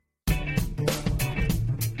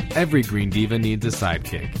Every Green Diva needs a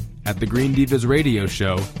sidekick. At the Green Divas radio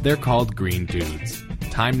show, they're called Green Dudes.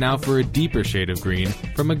 Time now for a deeper shade of green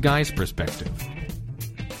from a guy's perspective.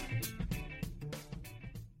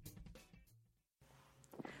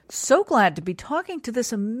 So glad to be talking to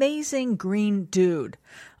this amazing green dude.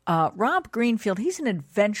 Rob Greenfield, he's an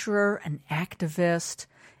adventurer, an activist,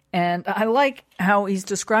 and I like how he's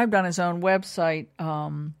described on his own website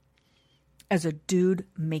as a dude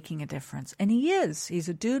making a difference. And he is. He's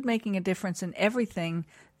a dude making a difference in everything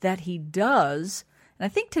that he does. And I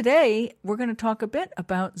think today we're going to talk a bit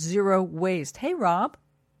about zero waste. Hey, Rob.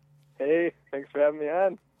 Hey, thanks for having me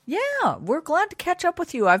on. Yeah, we're glad to catch up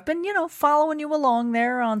with you. I've been, following you along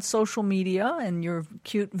there on social media and your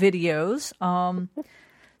cute videos.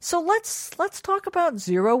 So let's talk about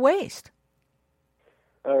zero waste.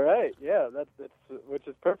 All right, yeah, that's which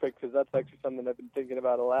is perfect because that's actually something I've been thinking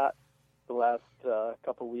about a lot the last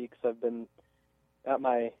couple weeks. I've been at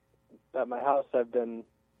my house. I've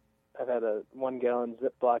had a 1 gallon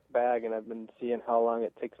Ziploc bag, and I've been seeing how long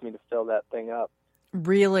it takes me to fill that thing up.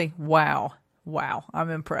 Really? Wow, I'm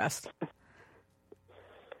impressed.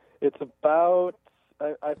 It's about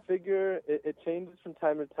I figure it changes from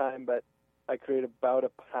time to time, but I create about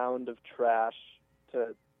a pound of trash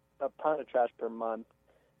per month,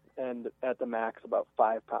 and at the max about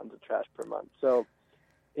 5 pounds of trash per month. So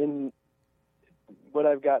in what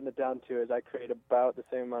I've gotten it down to is I create about the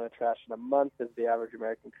same amount of trash in a month as the average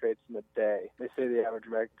American creates in a day. They say the average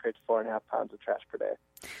American creates 4.5 pounds of trash per day.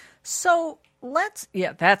 So that's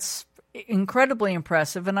incredibly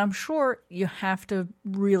impressive, and I'm sure you have to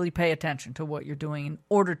really pay attention to what you're doing in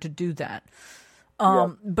order to do that.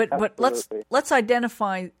 But let's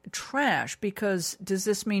identify trash, because does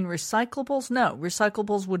this mean recyclables? No,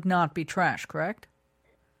 recyclables would not be trash, correct?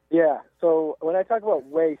 Yeah. So when I talk about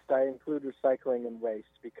waste, I include recycling and waste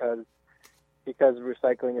because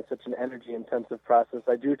recycling is such an energy-intensive process.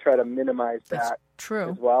 I do try to minimize that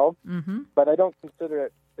as well. Mm-hmm. But I don't consider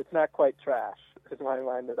it. It's not quite trash in my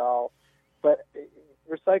mind at all. But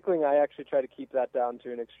recycling, I actually try to keep that down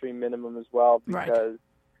to an extreme minimum as well, because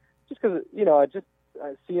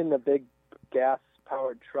I seeing the big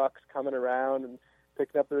gas-powered trucks coming around and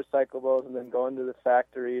picking up the recyclables and then going to the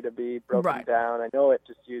factory to be broken down. I know it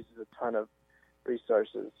just uses a ton of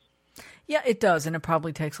resources. Yeah, it does, and it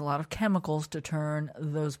probably takes a lot of chemicals to turn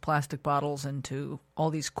those plastic bottles into all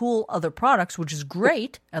these cool other products, which is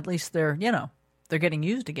great. At least they're getting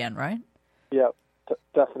used again, right? Yeah,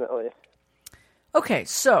 definitely. Okay,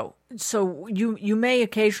 so you may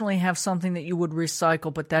occasionally have something that you would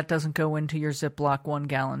recycle, but that doesn't go into your Ziploc 1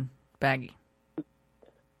 gallon baggie.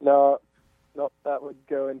 No, that would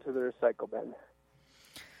go into the recycle bin.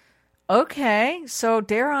 Okay, so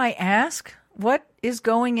dare I ask, what is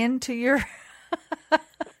going into your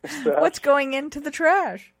what's going into the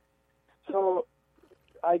trash? So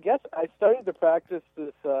I guess I started to practice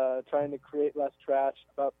this trying to create less trash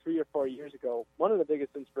about 3 or 4 years ago. One of the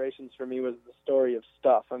biggest inspirations for me was the story of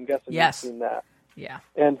Stuff. I'm guessing you've seen that. Yeah.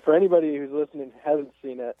 And for anybody who's listening and hasn't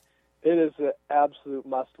seen it, it is an absolute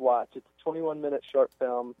must-watch. It's a 21-minute short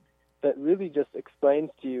film that really just explains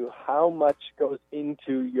to you how much goes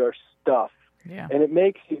into your stuff. Yeah. And it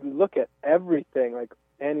makes you look at everything. Like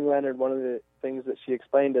Annie Leonard, one of the things that she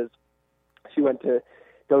explained is she went to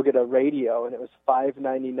go get a radio, and it was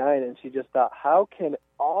 $5.99, and she just thought, how can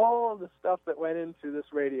all the stuff that went into this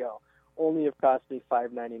radio only have cost me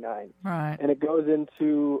 $5.99? Right. And it goes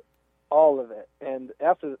into all of it. And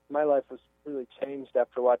after my life was really changed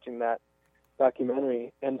after watching that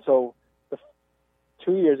documentary, and so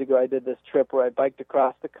 2 years ago I did this trip where I biked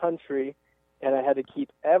across the country, and I had to keep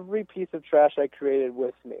every piece of trash I created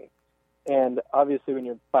with me. And obviously, when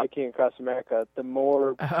you're biking across America, the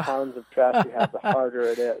more pounds of trash you have, the harder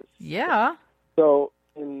it is. Yeah. So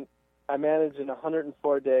I managed in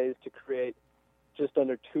 104 days to create just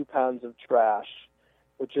under 2 pounds of trash,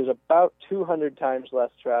 which is about 200 times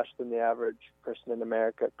less trash than the average person in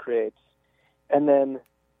America creates.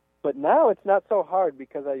 But now it's not so hard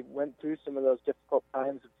because I went through some of those difficult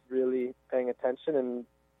times of really paying attention and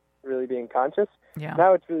really being conscious. Yeah.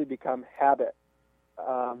 Now it's really become habit.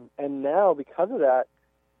 And now, because of that,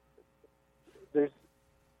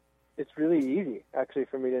 it's really easy, actually,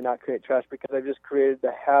 for me to not create trash because I've just created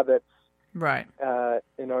the habits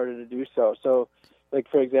in order to do so. So, like,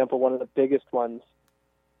 for example, one of the biggest ones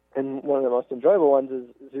and one of the most enjoyable ones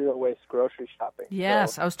is zero-waste grocery shopping.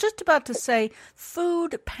 Yes, I was just about to say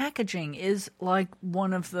food packaging is like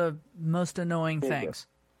one of the most annoying things.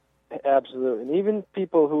 Absolutely. And even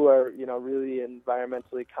people who are, really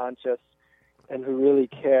environmentally conscious and who really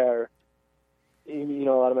care, a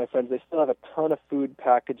lot of my friends, they still have a ton of food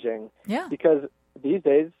packaging. Yeah. Because these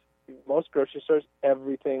days, most grocery stores,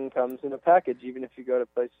 everything comes in a package. Even if you go to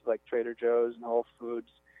places like Trader Joe's and Whole Foods,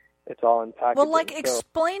 it's all in packaging. Well,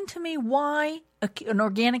 explain to me why an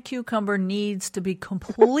organic cucumber needs to be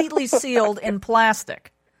completely sealed in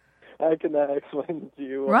plastic. I cannot explain to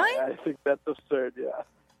you. Right? I think that's absurd, yeah.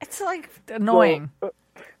 It's annoying.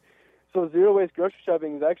 So zero waste grocery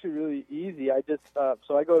shopping is actually really easy. I just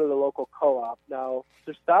I go to the local co-op. Now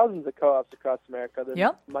there's thousands of co-ops across America.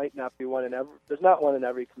 There might not be one in every. There's not one in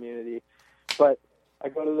every community, but I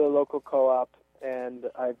go to the local co-op and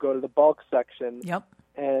I go to the bulk section. Yep.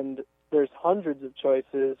 And there's hundreds of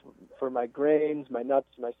choices for my grains, my nuts,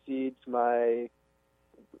 my seeds, my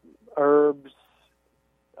herbs.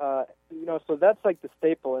 So that's like the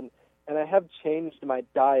staple. And I have changed my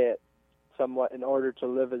diet somewhat in order to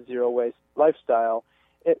live a zero-waste lifestyle.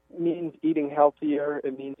 It means eating healthier.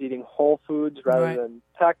 It means eating whole foods rather than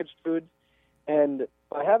packaged foods. And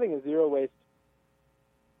by having a zero-waste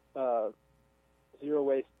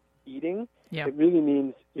eating, it really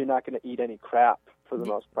means you're not going to eat any crap for the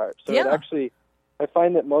most part. So it actually, I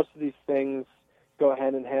find that most of these things go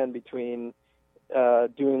hand in hand between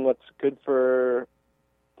doing what's good for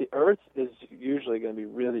the earth is usually going to be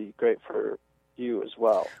really great for you as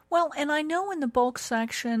well. Well, and I know in the bulk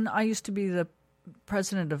section, I used to be the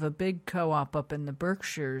president of a big co-op up in the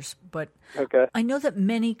Berkshires, but I know that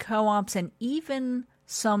many co-ops and even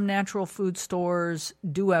some natural food stores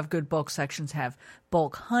do have good bulk sections, have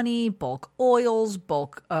bulk honey, bulk oils,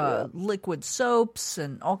 bulk liquid soaps,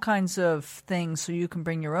 and all kinds of things, so you can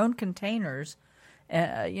bring your own containers,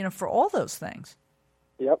 for all those things.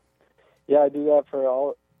 Yep. Yeah, I do that for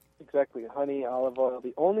all. Exactly, honey, olive oil.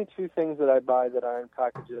 The only two things that I buy that are in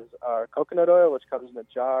packages are coconut oil, which comes in a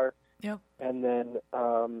jar, and then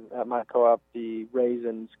at my co-op, the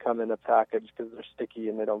raisins come in a package because they're sticky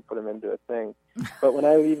and they don't put them into a thing. But when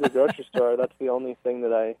I leave the grocery store, that's the only thing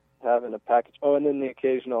that I have in a package. Oh, and then the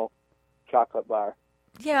occasional chocolate bar.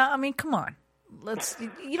 Yeah, I mean, come on.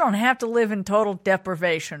 You don't have to live in total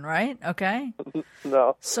deprivation, right? Okay?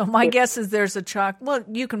 No. So my guess is there's a chocolate. Well,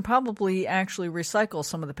 you can probably actually recycle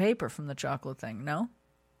some of the paper from the chocolate thing, no?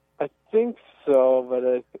 I think so, but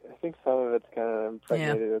I think some of it's kind of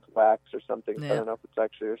impregnated with wax or something. So I don't know if it's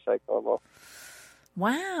actually recyclable.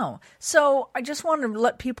 Wow. So I just wanted to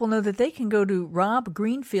let people know that they can go to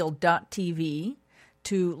robgreenfield.tv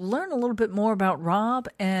to learn a little bit more about Rob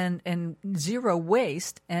and zero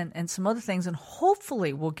waste and some other things. And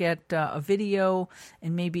hopefully we'll get a video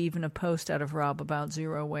and maybe even a post out of Rob about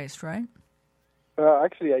zero waste, right?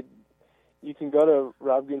 Actually, you can go to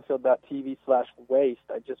robgreenfield.tv/waste.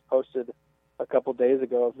 I just posted a couple days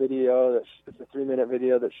ago a video. It's a 3-minute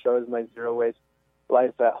video that shows my zero waste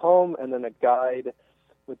life at home, and then a guide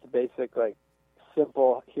with the basic,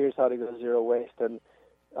 simple, here's how to go zero waste. And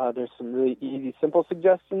there's some really easy, simple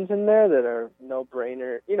suggestions in there that are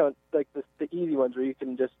no-brainer. Like the easy ones where you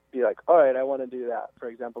can just be like, all right, I want to do that. For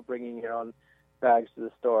example, bringing your own bags to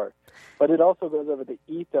the store. But it also goes over the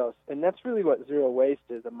ethos, and that's really what zero waste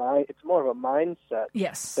is. It's more of a mindset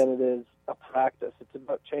than it is a practice. It's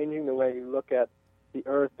about changing the way you look at the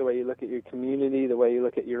earth, the way you look at your community, the way you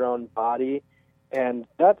look at your own body. And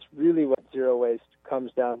that's really what zero waste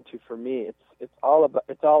comes down to for me. It's all a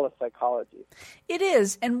psychology. It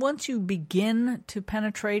is, and once you begin to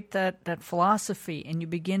penetrate that philosophy and you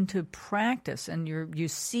begin to practice, and you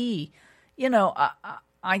see,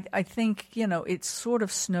 I think it sort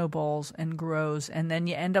of snowballs and grows, and then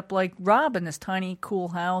you end up like Rob in this tiny cool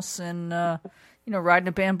house, and riding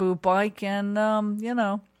a bamboo bike, and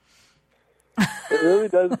It really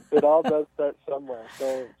does. It all does start somewhere.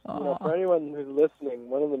 So for anyone who's listening,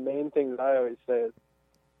 one of the main things I always say is,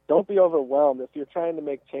 don't be overwhelmed. If you're trying to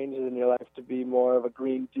make changes in your life to be more of a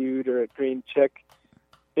green dude or a green chick,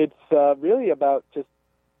 it's really about just,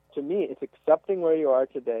 to me, it's accepting where you are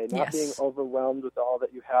today, not being overwhelmed with all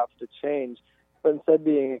that you have to change, but instead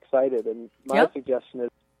being excited. And my suggestion is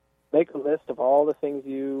make a list of all the things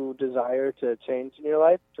you desire to change in your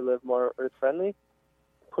life to live more earth-friendly.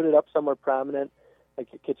 Put it up somewhere prominent,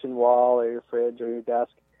 like your kitchen wall or your fridge or your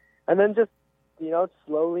desk, and then just,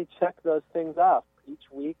 slowly check those things off.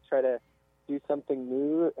 Each week, try to do something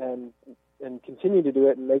new and continue to do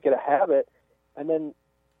it and make it a habit. And then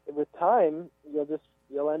with time,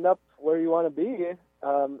 you'll end up where you want to be,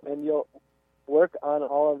 and you'll work on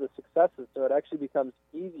all of the successes. So it actually becomes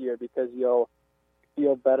easier because you'll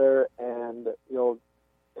feel better and you'll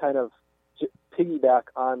kind of piggyback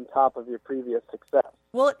on top of your previous success.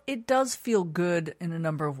 Well, it does feel good in a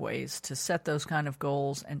number of ways to set those kind of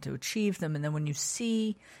goals and to achieve them. And then when you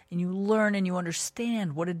see and you learn and you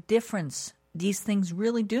understand what a difference these things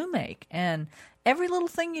really do make, and every little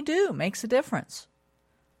thing you do makes a difference.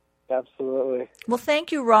 Absolutely. Well,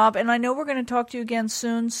 thank you, Rob. And I know we're going to talk to you again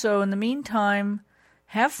soon. So in the meantime,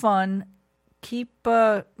 have fun. Keep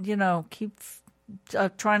trying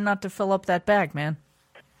not to fill up that bag, man.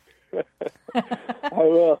 I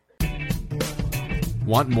will.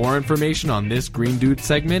 Want more information on this Green Dude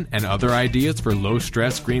segment and other ideas for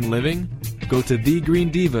low-stress green living? Go to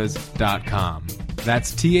thegreendivas.com.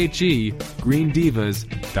 That's THE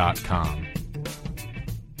greendivas.com.